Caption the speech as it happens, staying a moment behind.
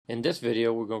In this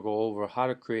video, we're going to go over how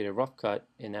to create a rough cut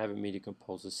in Avid Media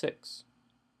Composer 6.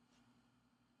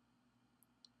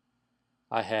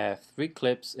 I have 3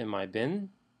 clips in my bin.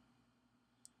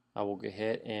 I will go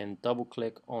ahead and double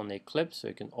click on a clip so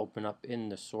it can open up in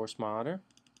the source monitor.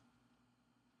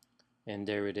 And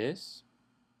there it is.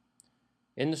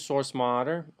 In the source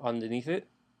monitor, underneath it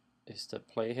is the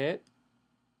playhead,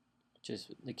 which is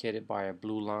indicated by a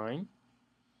blue line.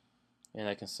 And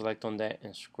I can select on that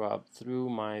and scrub through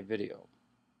my video.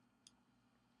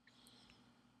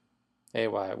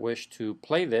 If I wish to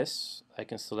play this, I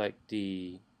can select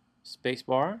the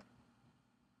spacebar.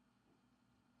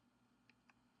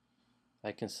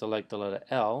 I can select the letter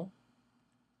L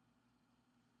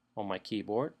on my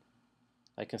keyboard.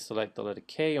 I can select the letter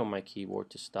K on my keyboard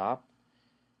to stop.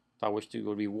 If I wish to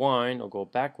go rewind or go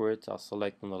backwards, I'll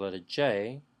select on the letter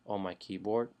J on my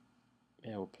keyboard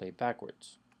and it will play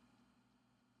backwards.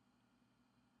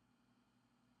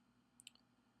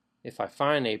 If I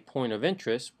find a point of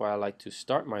interest where I like to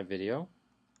start my video,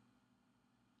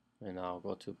 and I'll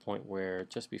go to a point where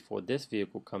just before this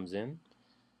vehicle comes in,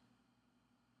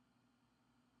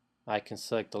 I can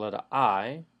select the letter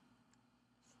I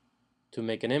to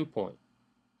make an endpoint.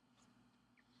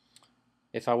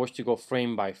 If I wish to go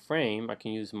frame by frame, I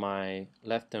can use my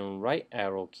left and right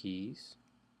arrow keys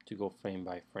to go frame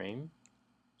by frame.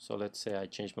 So let's say I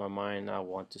change my mind, I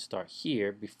want to start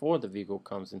here before the vehicle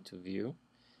comes into view,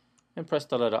 and press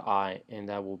the letter I, and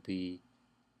that will be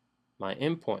my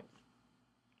endpoint.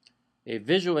 A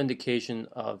visual indication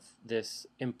of this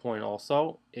endpoint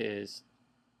also is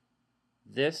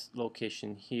this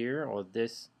location here, or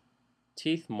this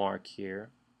teeth mark here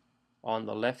on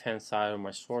the left hand side of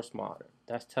my source monitor.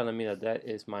 That's telling me that that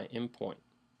is my endpoint.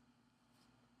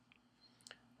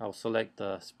 I'll select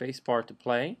the spacebar to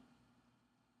play,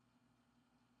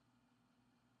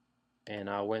 and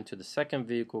I'll wait until the second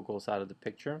vehicle goes out of the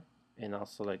picture, and I'll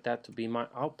select that to be my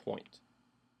out point.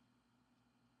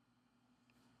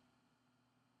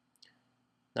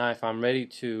 Now if I'm ready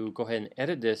to go ahead and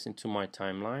edit this into my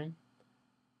timeline,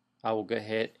 I will go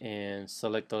ahead and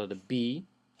select the letter B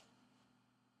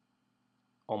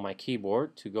on my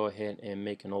keyboard to go ahead and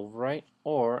make an overwrite,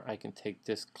 or I can take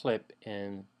this clip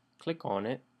and click on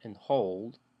it and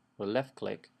hold with left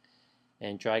click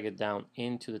and drag it down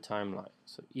into the timeline.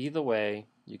 So either way,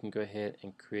 you can go ahead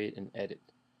and create an edit.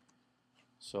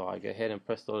 So I go ahead and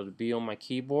press the letter B on my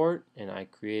keyboard, and I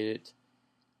created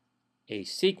a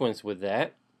sequence with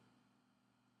that.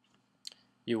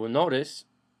 You will notice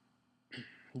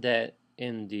that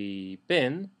in the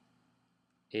bin,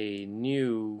 a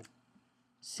new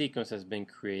sequence has been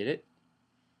created,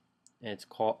 and it's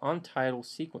called Untitled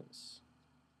Sequence.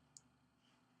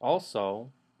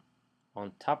 Also,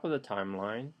 on top of the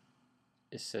timeline,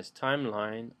 it says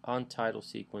Timeline Untitled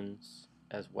Sequence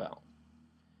as well.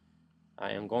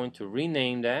 I am going to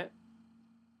rename that.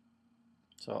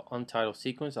 So Untitled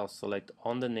Sequence, I'll select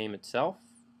on the name itself,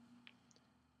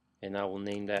 and I will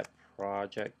name that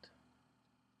Project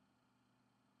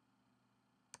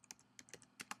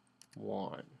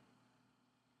 1.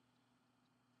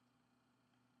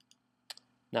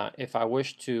 Now if I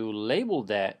wish to label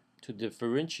that to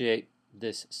differentiate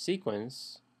this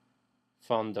sequence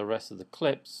from the rest of the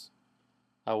clips,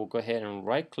 I will go ahead and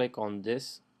right click on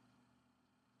this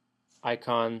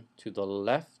icon to the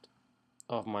left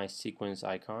of my sequence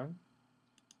icon,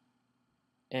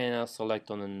 and I'll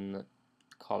select on the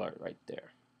color right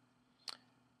there,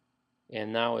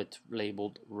 and now it's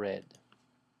labeled red.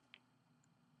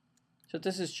 So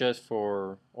this is just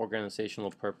for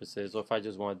organizational purposes, or if I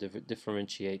just want to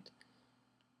differentiate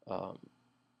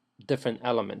different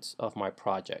elements of my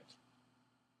project.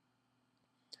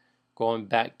 Going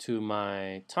back to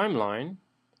my timeline,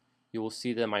 you will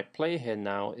see that my playhead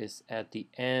now is at the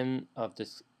end of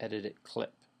this edited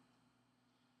clip.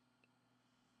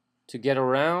 To get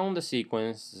around the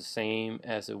sequence, the same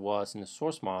as it was in the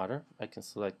source monitor, I can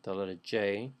select the letter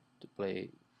J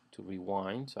to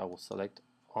rewind. So I will select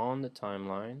on the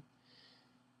timeline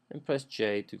and press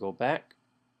J to go back,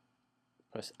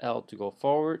 press L to go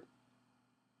forward,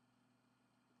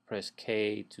 press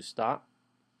K to stop.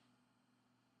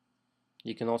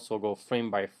 You can also go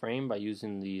frame by frame by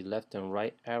using the left and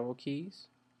right arrow keys.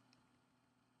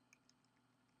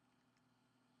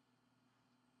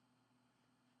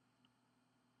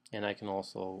 And I can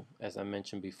also, as I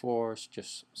mentioned before,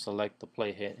 just select the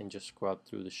playhead and just scrub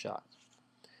through the shot.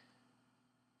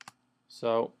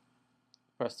 So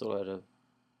press the letter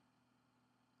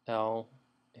L,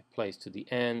 it plays to the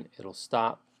end, it'll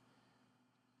stop.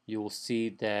 You will see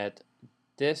that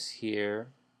this here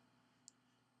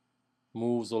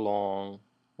moves along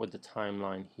with the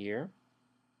timeline here.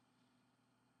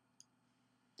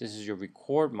 This is your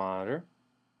record monitor.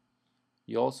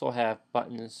 You also have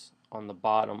buttons on the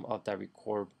bottom of that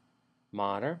record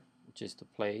monitor, which is the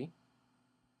play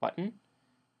button.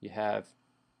 You have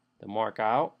the mark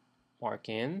out, mark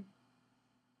in,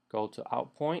 go to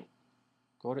out point,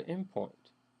 go to in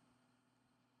point.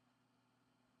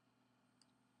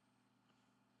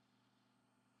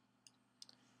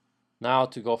 Now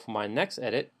to go for my next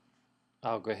edit,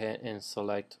 I'll go ahead and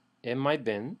select in my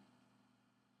bin.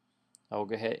 I'll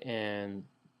go ahead and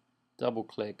double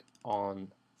click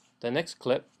on the next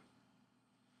clip.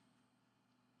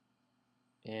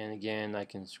 And again, I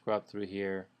can scrub through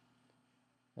here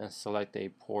and select a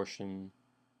portion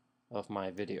of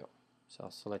my video. So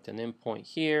I'll select an in point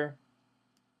here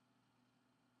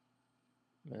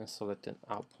and select an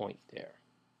out point there.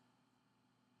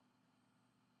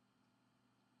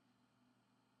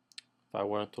 If I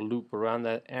wanted to loop around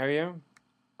that area,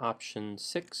 option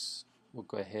 6 will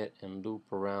go ahead and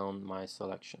loop around my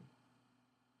selection.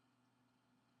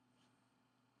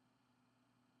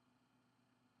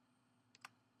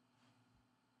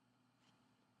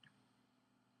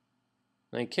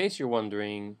 Now, in case you're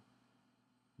wondering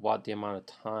what the amount of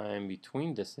time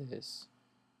between this is,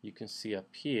 you can see up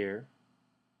here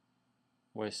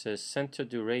where it says center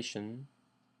duration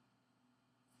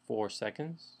 4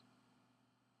 seconds.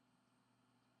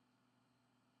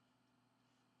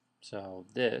 So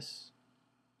this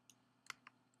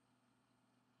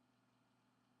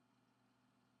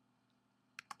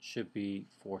should be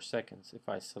 4 seconds. If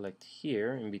I select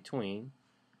here in between,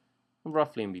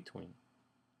 roughly in between,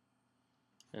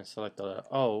 and select the letter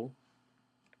O,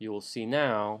 you will see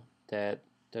now that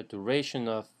the duration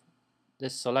of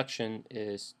this selection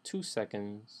is 2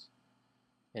 seconds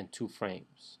and 2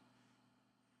 frames.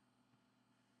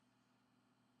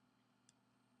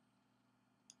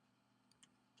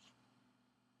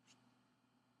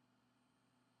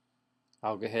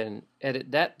 I'll go ahead and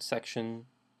edit that section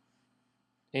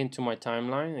into my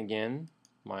timeline. Again,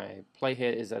 my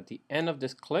playhead is at the end of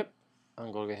this clip.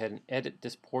 I'm going to go ahead and edit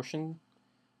this portion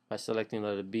by selecting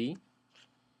letter B.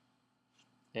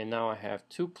 And now I have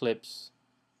 2 clips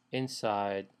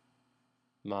inside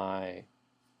my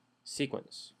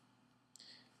sequence.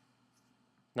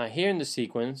 Now here in the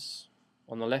sequence,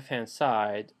 on the left hand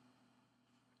side,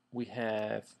 we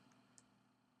have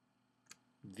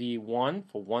V1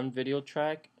 for one video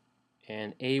track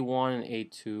and A1 and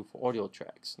A2 for audio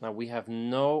tracks. Now we have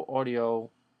no audio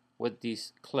with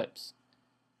these clips,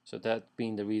 so that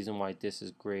being the reason why this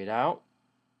is grayed out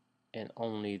and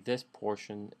only this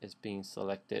portion is being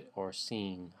selected or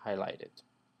seen highlighted.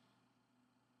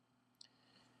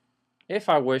 If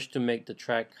I wish to make the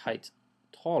track height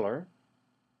taller,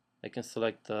 I can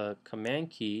select the command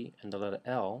key and the letter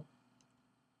L,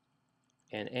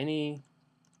 and anything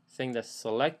that's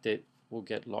selected will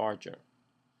get larger.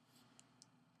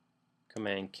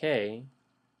 Command K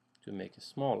to make it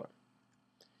smaller.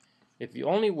 If you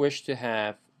only wish to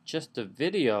have just the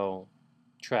video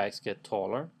tracks get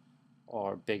taller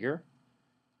or bigger,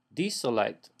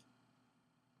 deselect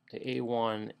the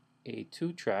A1,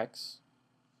 A2 tracks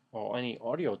or any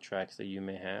audio tracks that you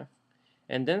may have,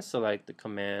 and then select the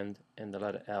command and the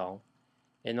letter L,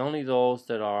 and only those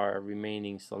that are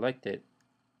remaining selected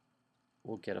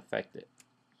will get affected.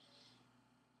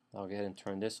 I'll go ahead and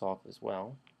turn this off as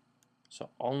well, so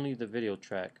only the video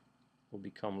track will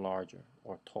become larger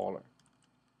or taller.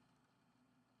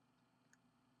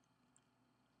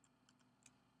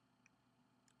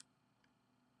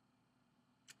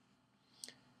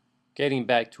 Getting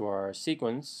back to our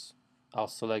sequence, I'll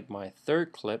select my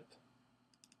third clip,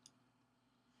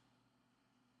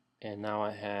 and now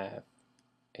I have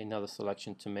another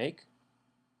selection to make.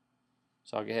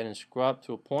 So I'll go ahead and scrub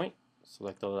to a point,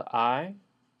 select the letter I,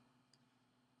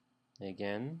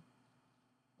 again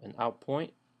an out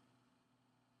point,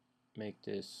 make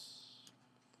this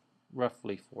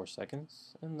roughly 4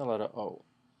 seconds, and the letter O.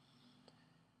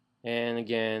 And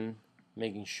again,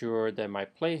 making sure that my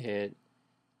playhead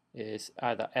is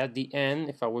either at the end,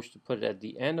 if I wish to put it at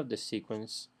the end of the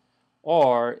sequence,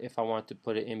 or if I want to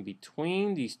put it in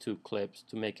between these 2 clips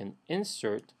to make an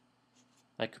insert,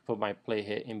 I could put my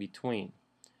playhead in between.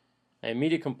 In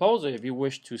Media Composer, if you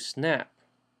wish to snap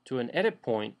to an edit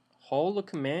point, hold the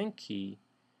command key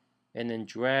and then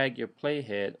drag your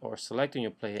playhead or select on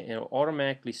your playhead, and it will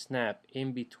automatically snap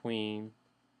in between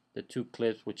the 2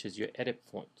 clips, which is your edit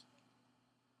point.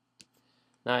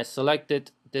 Now I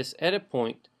selected this edit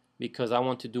point because I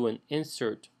want to do an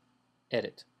insert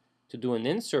edit. To do an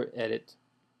insert edit,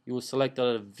 you will select the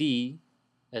letter V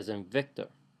as in Victor.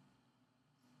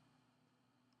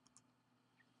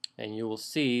 And you will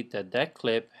see that that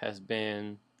clip has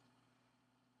been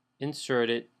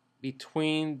inserted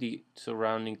between the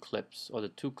surrounding clips, or the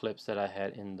two clips that I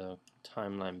had in the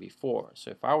timeline before.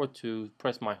 So if I were to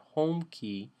press my home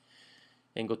key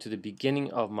and go to the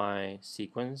beginning of my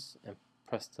sequence and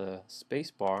press the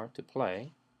space bar to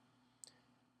play,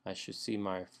 I should see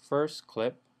my first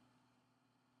clip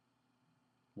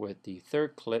with the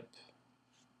third clip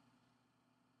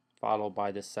followed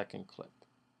by the second clip.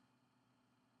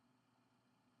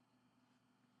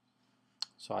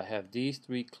 So I have these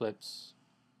three clips,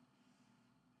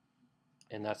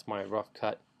 and that's my rough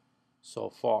cut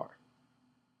so far.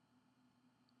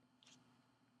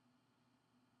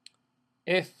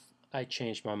 If I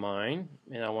change my mind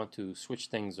and I want to switch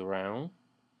things around,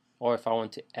 or if I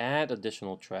want to add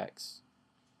additional tracks,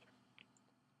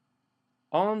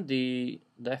 on the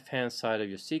left hand side of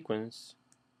your sequence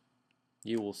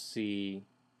you will see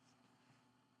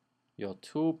your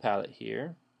tool palette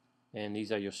here, and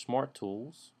these are your smart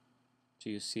tools. So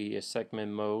you see a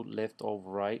segment mode, lift,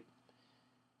 overwrite,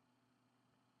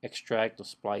 extract or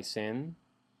splice in,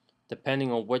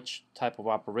 depending on which type of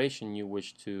operation you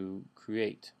wish to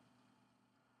create.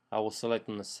 I will select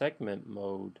on the segment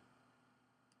mode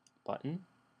button.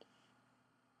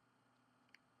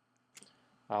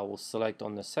 I will select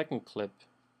on the second clip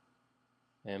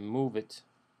and move it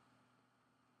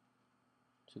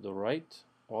to the right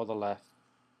or the left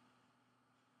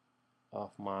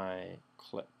of my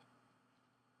clip.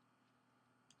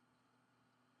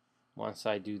 Once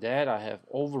I do that, I have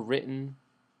overwritten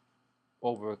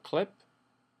over a clip,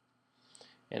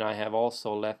 and I have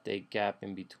also left a gap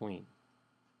in between.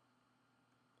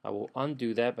 I will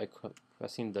undo that by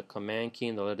pressing the command key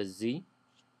and the letter Z,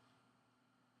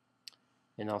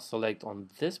 and I'll select on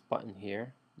this button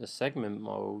here the segment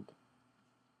mode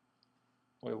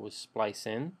where it will splice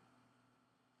in,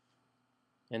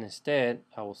 and instead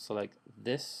I will select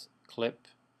this clip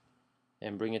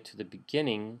and bring it to the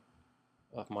beginning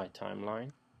of my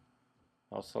timeline.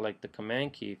 I'll select the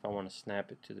command key if I want to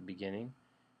snap it to the beginning,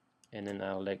 and then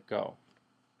I'll let go.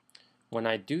 When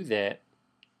I do that,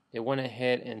 it went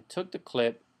ahead and took the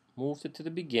clip, moved it to the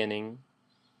beginning,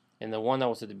 and the one that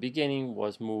was at the beginning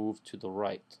was moved to the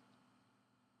right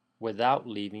without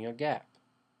leaving a gap.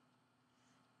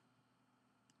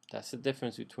 That's the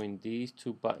difference between these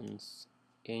two buttons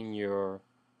in your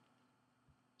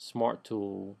Smart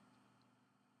Tool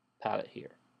palette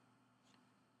here.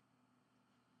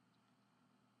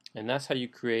 And that's how you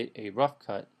create a rough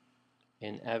cut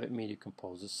in Avid Media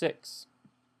Composer 6.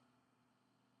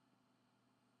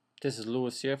 This is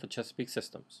Lewis here for Chesapeake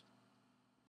Systems.